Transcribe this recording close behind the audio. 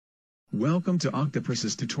Welcome to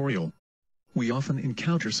Octoparse's tutorial. We often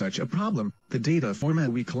encounter such a problem: the data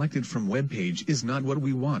format we collected from web page is not what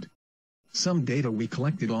we want. Some data we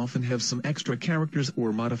collected often have some extra characters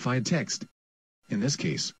or modified text. In this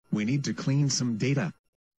case, we need to clean some data.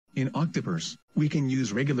 In Octoparse, we can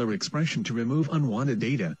use regular expression to remove unwanted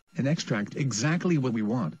data and extract exactly what we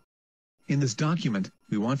want. In this document,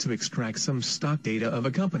 we want to extract some stock data of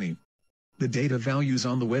a company. The data values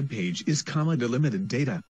on the web page is comma-delimited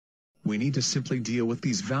data. We need to simply deal with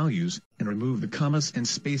these values and remove the commas and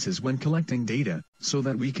spaces when collecting data, so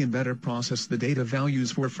that we can better process the data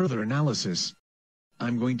values for further analysis.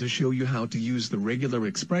 I'm going to show you how to use the regular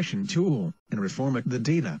expression tool and reformat the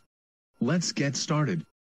data. Let's get started.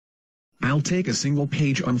 I'll take a single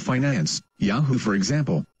page on finance, Yahoo for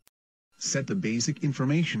example. Set the basic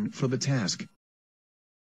information for the task.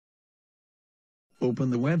 Open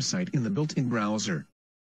the website in the built-in browser.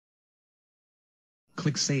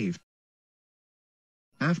 Click Save.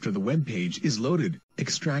 After the web page is loaded,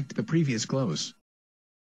 extract the previous close.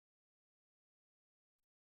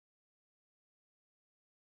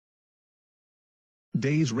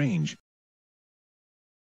 Days range.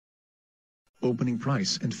 Opening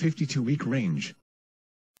price and 52-week range.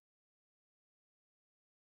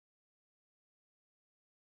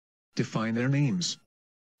 Define their names.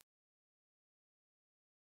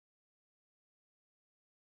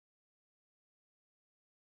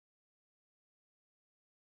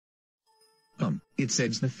 It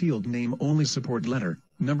says the field name only support letter,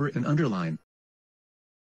 number and underline.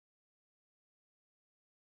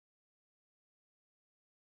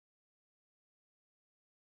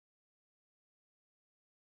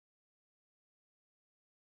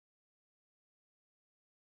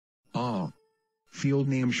 Field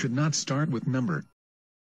name should not start with number.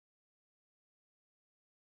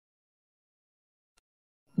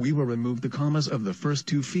 We will remove the commas of the first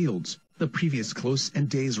two fields, the previous close and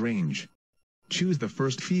days range. Choose the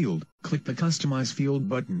first field, click the Customize Field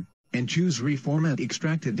button, and choose Reformat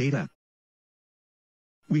Extracted Data.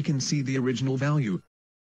 We can see the original value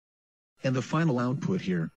and the final output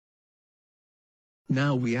here.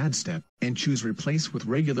 Now we add step and choose Replace with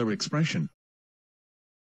Regular Expression.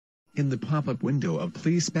 In the pop-up window of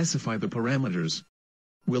Please specify the parameters.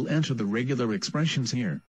 We'll enter the regular expressions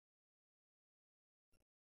here.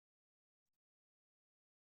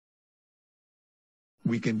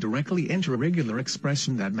 We can directly enter a regular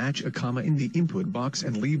expression that match a comma in the input box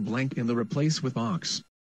and leave blank in the Replace with box.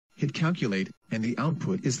 Hit Calculate, and the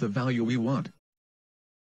output is the value we want.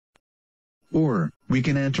 Or, we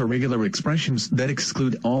can enter regular expressions that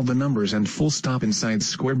exclude all the numbers and full stop inside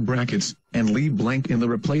square brackets, and leave blank in the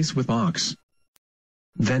Replace with box.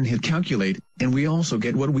 Then hit Calculate, and we also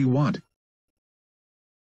get what we want.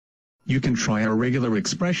 You can try our regular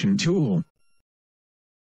expression tool.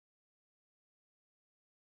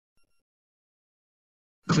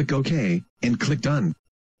 Click OK, and click Done.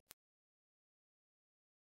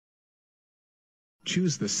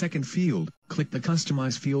 Choose the second field, click the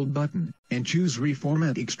Customize Field button, and choose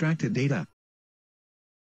Reformat Extracted Data.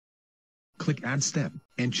 Click Add Step,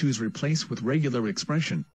 and choose Replace with Regular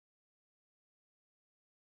Expression.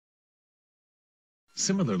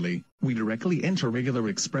 Similarly, we directly enter regular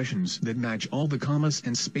expressions that match all the commas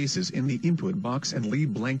and spaces in the input box and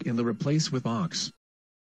leave blank in the Replace with box.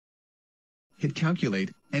 Hit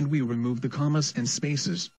Calculate, and we remove the commas and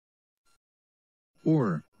spaces.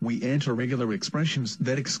 Or, we enter regular expressions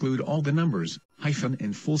that exclude all the numbers, hyphen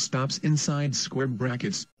and full stops inside square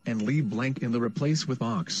brackets, and leave blank in the Replace with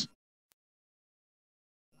box.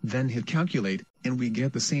 Then hit Calculate, and we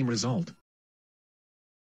get the same result.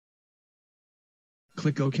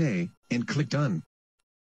 Click OK, and click Done.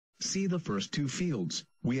 See the first two fields,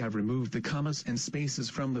 we have removed the commas and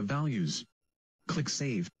spaces from the values. Click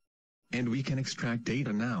Save. And we can extract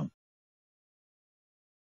data now.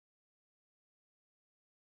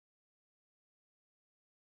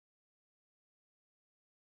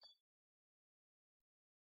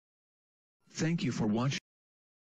 Thank you for watching.